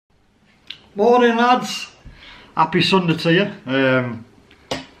Morning lads, happy Sunday to you.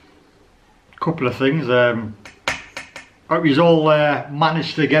 Couple of things, hope you all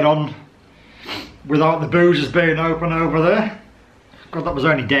managed to get on without the boozers being open over there. God, that was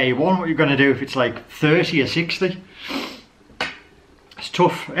only day one. What are you going to do if it's like 30 or 60? It's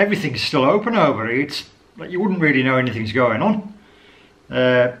tough. Everything's still open over here. It's like you wouldn't really know anything's going on.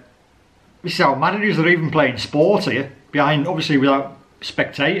 This is how mad it is. They're even playing sport here behind, obviously without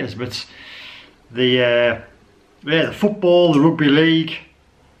spectators, but the football, the rugby league,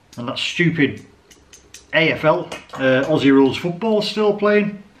 and that stupid AFL, Aussie rules football, still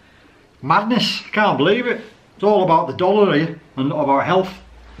playing. Madness, can't believe it. It's all about the dollar here and not about health.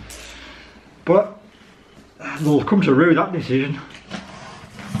 But they'll come to rue that decision.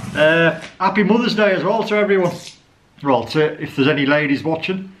 Happy Mother's Day as well to everyone. Well, if there's any ladies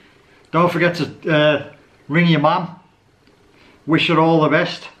watching, don't forget to ring your mum. Wish her all the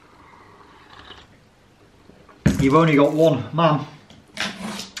best. You've only got one mum.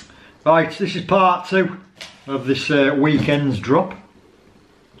 Right, this is part 2 of this weekend's drop.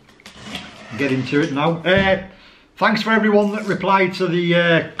 Get into it now. Thanks for everyone that replied to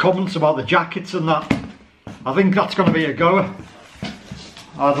the comments about the jackets and that. I think that's going to be a goer.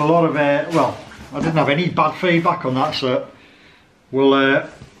 I had a lot of, well, I didn't have any bad feedback on that, so we'll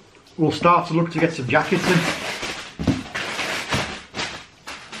start to look to get some jackets in.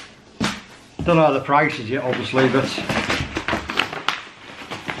 Don't know the prices yet, obviously, but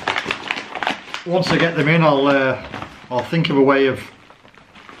once I get them in, I'll think of a way of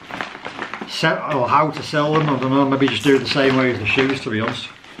or how to sell them. I don't know, maybe just do it the same way as the shoes, to be honest.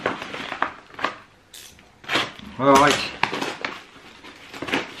 All right,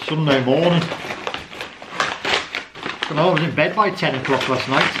 Sunday morning. I was in bed by 10 o'clock last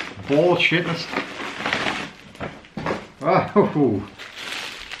night. Bored shitless. Oh.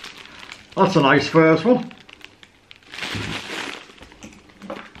 That's a nice first one.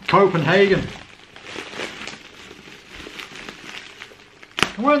 Copenhagen.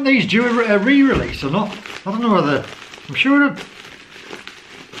 Weren't these due a re-release or not? I don't know whether. I'm sure I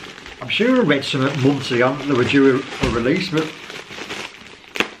read some months ago that they were due a release, but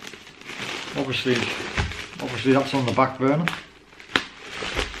obviously that's on the back burner.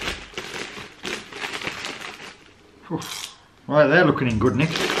 Right, they're looking in good nick.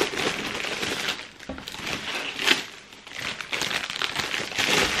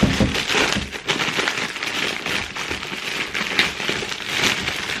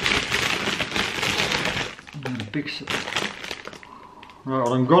 Right,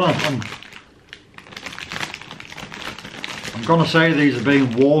 well, I'm gonna say these are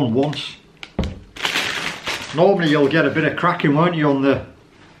being worn once. Normally you'll get a bit of cracking, won't you, on the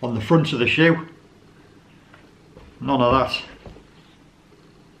front of the shoe. None of that.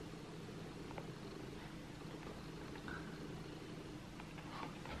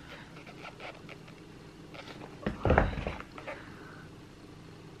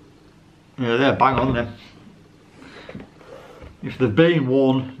 Yeah, they're bang on them. If they've been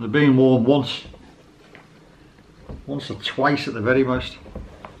worn once or twice at the very most.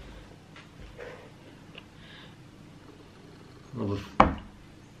 Well, they've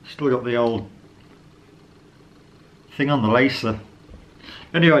still got the old thing on the lace there.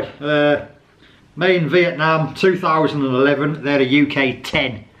 Anyway, made in Vietnam, 2011. They're a UK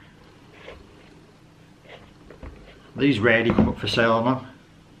 10. These rarely come up for sale now,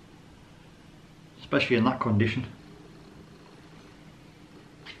 especially in that condition.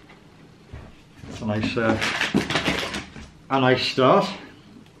 It's a nice start.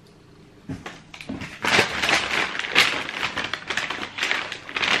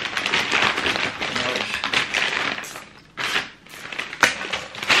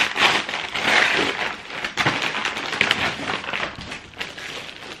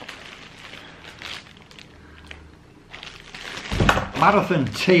 Marathon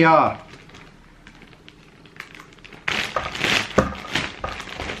TR.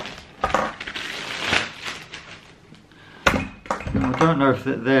 I don't know if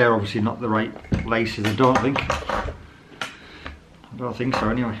they're obviously not the right laces. I don't think so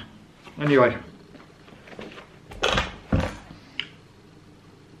anyway. Anyway,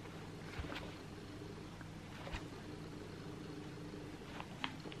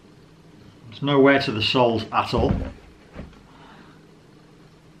 there's no wear to the soles at all.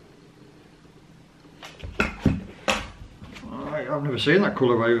 Alright, I've never seen that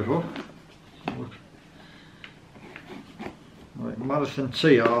colourway before. Right, Marathon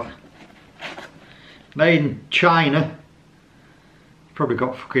TR, made in China. Probably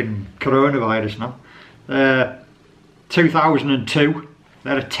got fucking coronavirus now. 2002.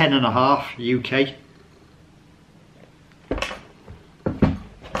 They're a 10.5 UK.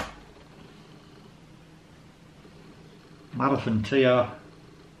 Marathon TR.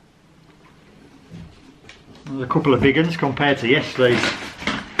 There's a couple of big ones compared to yesterday's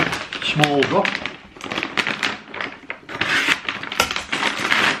small drop.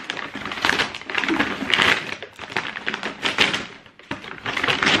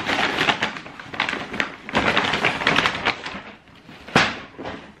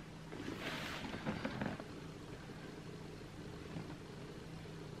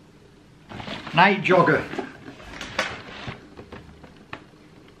 Night jogger.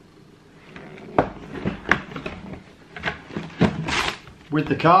 With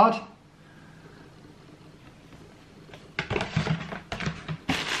the card.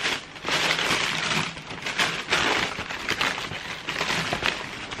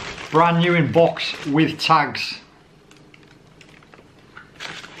 Brand new in box with tags.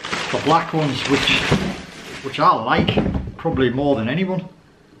 The black ones, which I like probably more than anyone.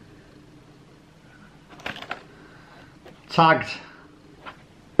 Tagged.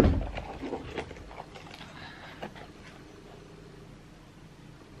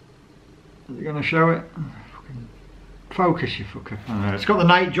 Is it going to show it? Focus, you fucker. It's got the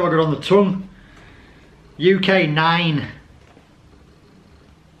night jogger on the tongue. UK 9.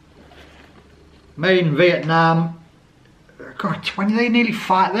 Made in Vietnam. God, 20. They're nearly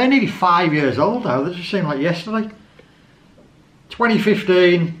 5 years old now. They just seem like yesterday.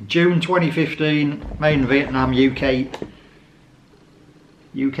 2015, June 2015. Made in Vietnam, UK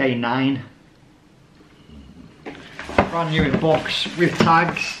 9. Brand new in box with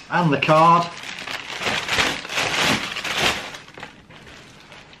tags and the card.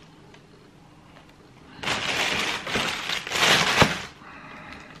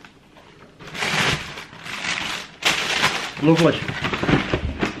 Lovely.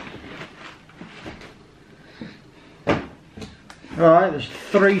 Alright, there's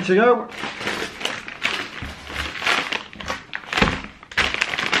 3 to go.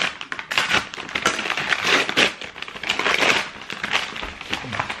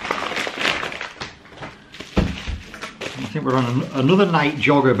 I think we're on another night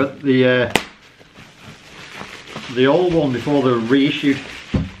jogger, but the old one before they're reissued.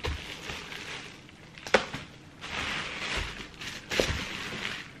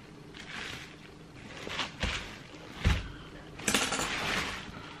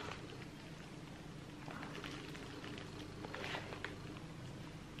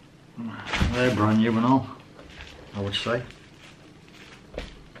 They're brand new and all, I would say.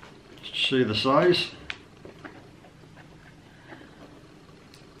 Just see the size.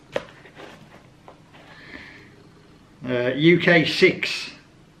 UK 6,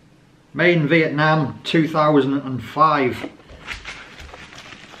 made in Vietnam, 2005.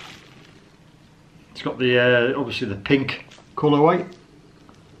 It's got the obviously the pink colourway.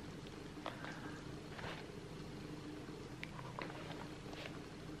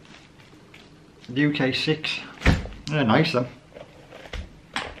 UK 6, yeah, nice then.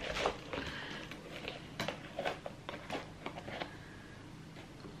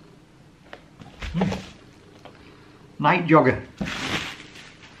 Night jogger.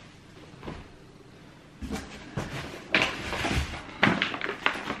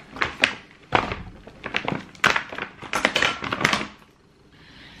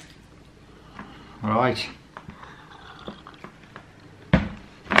 Right.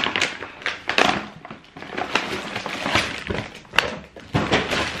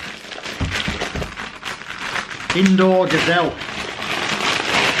 Indoor gazelle.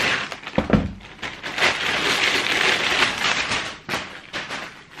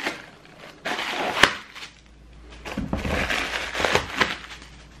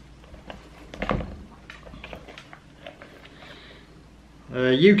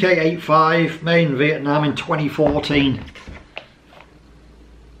 UK 85, made in Vietnam in 2014.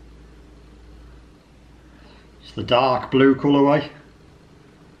 It's the dark blue colourway.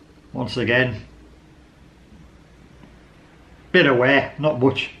 Once again, bit of wear, not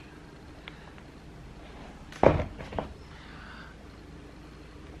much.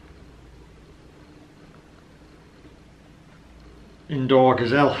 Indoor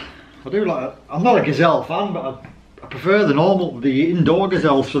gazelle. I do like. I'm not a gazelle fan, but I prefer the indoor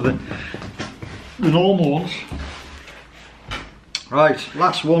gazelles to the normal ones. Right,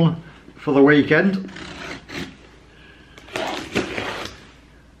 last one for the weekend.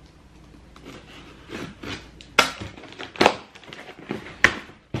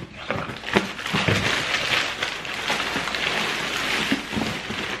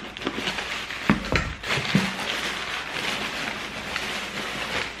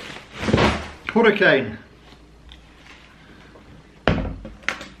 Hurricane.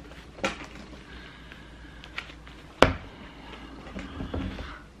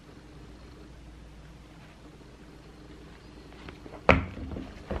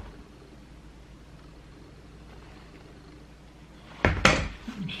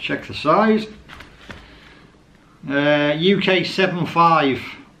 Check the size. UK 7.5,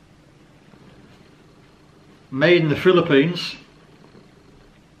 made in the Philippines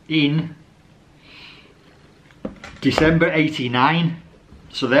in December 89.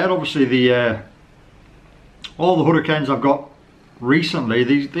 So they're obviously the all the Hurricanes I've got recently.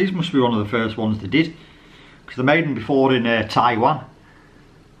 These must be one of the first ones they did, because they made them before in Taiwan,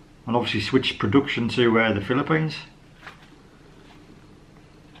 and obviously switched production to the Philippines.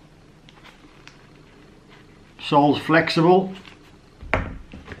 Sole's flexible.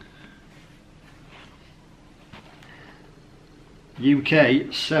 UK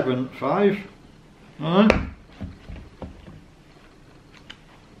 7.5.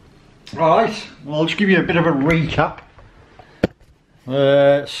 Right, well, I'll just give you a bit of a recap.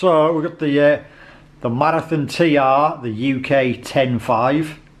 So we've got the Marathon TR, the UK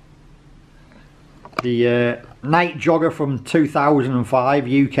 10.5. The Night Jogger from 2005,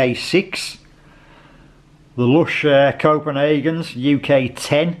 UK 6. The Lush Copenhagen's UK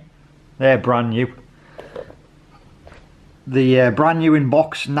 10, they're brand new. The brand new in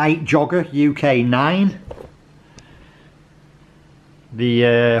box Night Jogger UK 9. The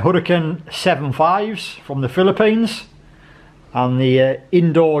Hurricane 7.5s from the Philippines, and the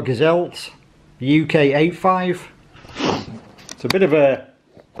Indoor Gazelles UK 8.5. It's a bit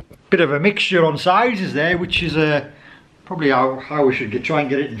of a mixture on sizes there, which is probably how we should try and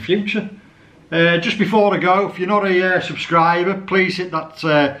get it in future. Just before I go, if you're not a subscriber, please hit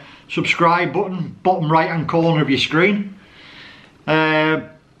that subscribe button, bottom right hand corner of your screen. That'll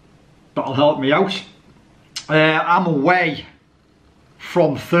help me out. I'm away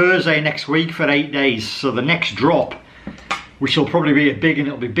from Thursday next week for 8 days, so the next drop, which will probably be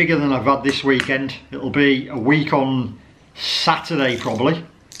it'll be bigger than I've had this weekend. It'll be a week on Saturday, probably.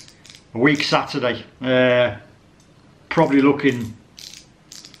 A week Saturday. You're probably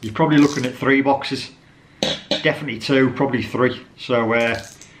looking at 3 boxes, definitely 2, probably 3. So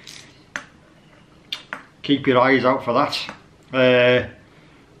keep your eyes out for that.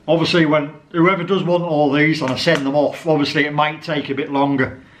 Obviously, when whoever does want all these and I send them off, obviously it might take a bit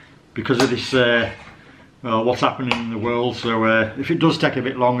longer because of this well, what's happening in the world. So if it does take a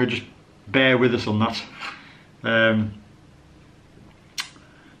bit longer, just bear with us on that.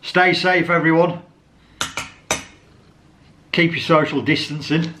 Stay safe, everyone. Keep your social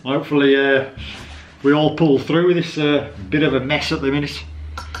distancing. Hopefully we all pull through this bit of a mess at the minute.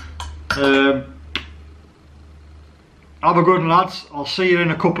 Have a good one, lads. I'll see you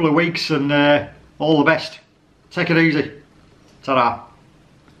in a couple of weeks, and all the best. Take it easy. Ta-ra.